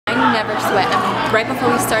never sweat. I mean, right before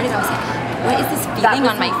we started, I was like, what is this feeling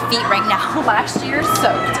on my feet right now? Last year,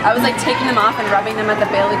 soaked. I was like taking them off and rubbing them at the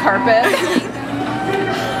Bailey carpet.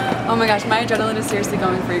 Oh my gosh, my adrenaline is seriously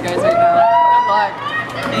going for you guys right now. Good luck.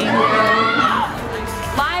 Thank you.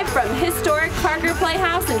 Live from historic Parker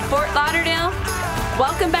Playhouse in Fort Lauderdale,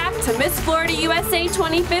 welcome back to Miss Florida USA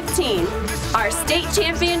 2015, our state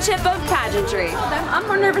championship of pageantry. I'm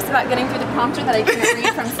more nervous about getting through the prompter that I couldn't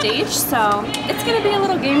read from stage, so it's going to be a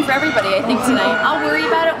little game for everybody, I think, tonight. I'll worry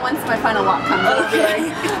about it once my final walk comes. I'll be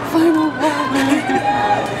like, final walk.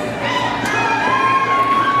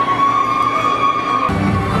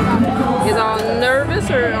 You guys all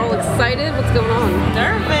nervous or all excited? What's going on?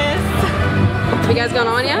 Nervous. Have you guys gone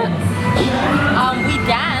on yet? We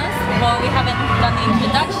danced. Well, we haven't done the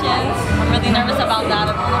introductions. I'm really nervous about that.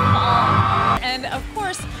 I'm gonna fall. And of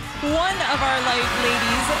course, one of our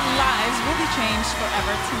ladies' lives will be changed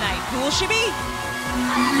forever tonight. Who will she be?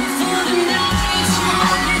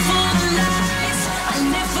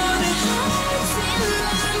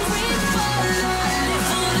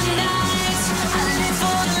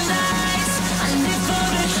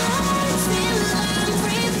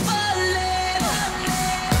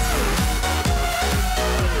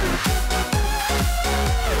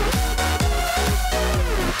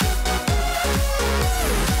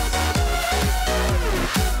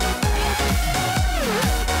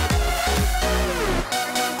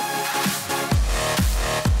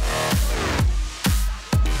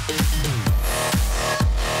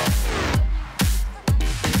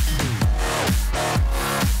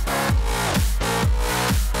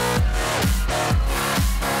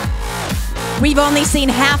 We've only seen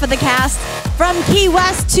half of the cast. From Key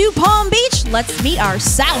West to Palm Beach, let's meet our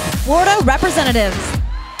South Florida representatives.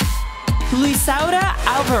 Luisaura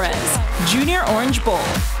Alvarez, Junior Orange Bowl.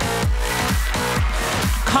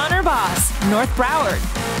 Connor Boss, North Broward.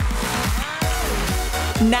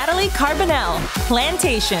 Natalie Carbonell,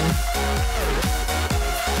 Plantation.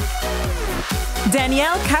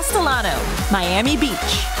 Danielle Castellano, Miami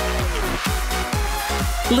Beach.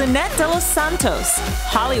 Lynette De Los Santos,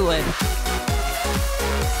 Hollywood.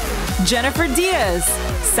 Jennifer Diaz,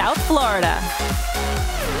 South Florida.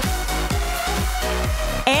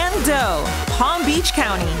 Ann Doe, Palm Beach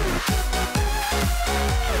County.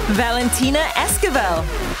 Valentina Esquivel,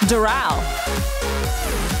 Doral.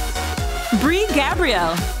 Bree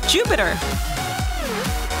Gabrielle, Jupiter.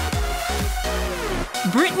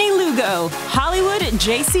 Brittany Lugo, Hollywood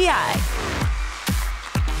JCI.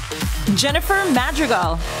 Jennifer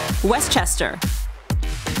Madrigal, Westchester.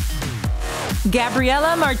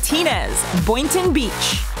 Gabriela Martinez, Boynton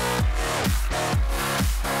Beach.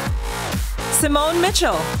 Simone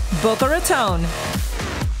Mitchell, Boca Raton.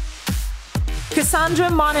 Cassandra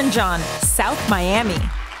Monanjon, South Miami.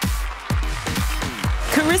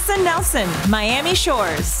 Carissa Nelson, Miami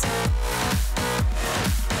Shores.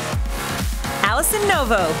 Allison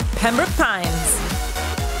Novo, Pembroke Pines.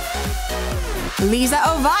 Lisa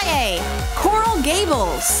Ovalle, Coral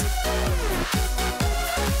Gables.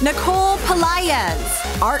 Nicole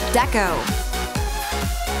Pelayez, Art Deco.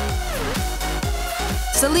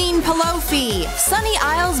 Celine Pelofi, Sunny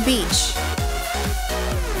Isles Beach.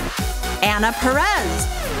 Anna Perez,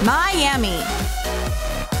 Miami.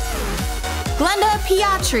 Glenda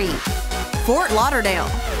Piatri, Fort Lauderdale.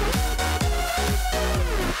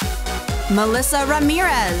 Melissa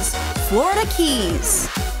Ramirez, Florida Keys.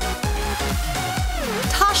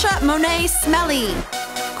 Tasha Monet Smelly,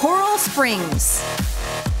 Coral Springs.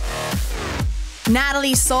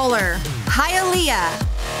 Natalie Solar, Hialeah.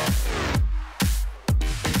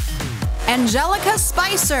 Angelica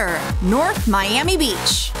Spicer, North Miami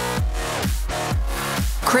Beach.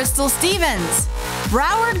 Crystal Stevens,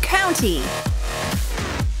 Broward County.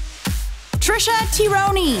 Trisha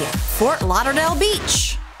Tironi, Fort Lauderdale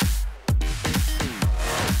Beach.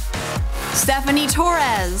 Stephanie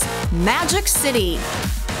Torres, Magic City.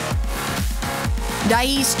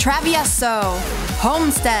 Dais Travieso,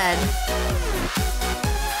 Homestead.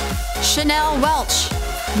 Chanel Welch,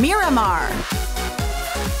 Miramar.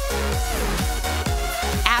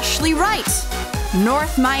 Ashley Wright,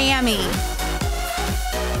 North Miami.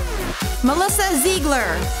 Melissa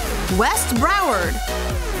Ziegler, West Broward.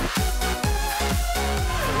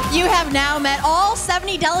 You have now met all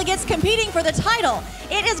 70 delegates competing for the title.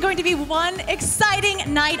 It is going to be one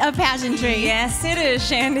exciting night of pageantry. Yes, it is,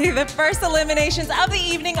 Shandy. The first eliminations of the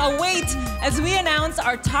evening await as we announce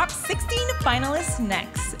our top 16 finalists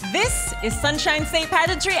next. This is Sunshine State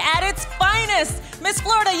Pageantry at its finest, Miss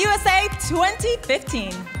Florida USA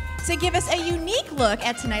 2015. To give us a unique look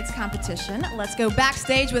at tonight's competition, let's go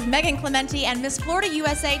backstage with Megan Clementi and Miss Florida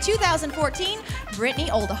USA 2014 Brittany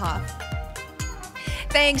Oldehoff.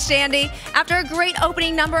 Thanks, Shandy. After a great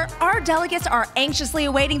opening number, our delegates are anxiously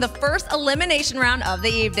awaiting the first elimination round of the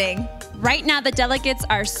evening. Right now, the delegates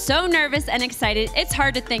are so nervous and excited, it's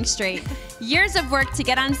hard to think straight. Years of work to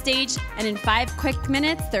get on stage, and in 5 quick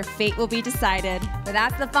minutes, their fate will be decided. But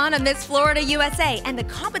that's the fun of Miss Florida USA, and the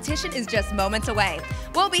competition is just moments away.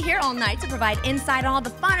 We'll be here all night to provide insight on all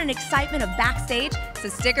the fun and excitement of backstage, so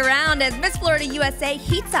stick around as Miss Florida USA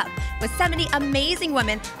heats up with 70 amazing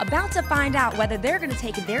women about to find out whether they're going to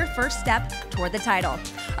take their first step toward the title.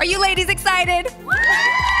 Are you ladies excited?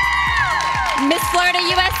 Miss Florida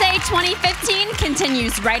USA 2015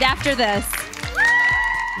 continues right after this.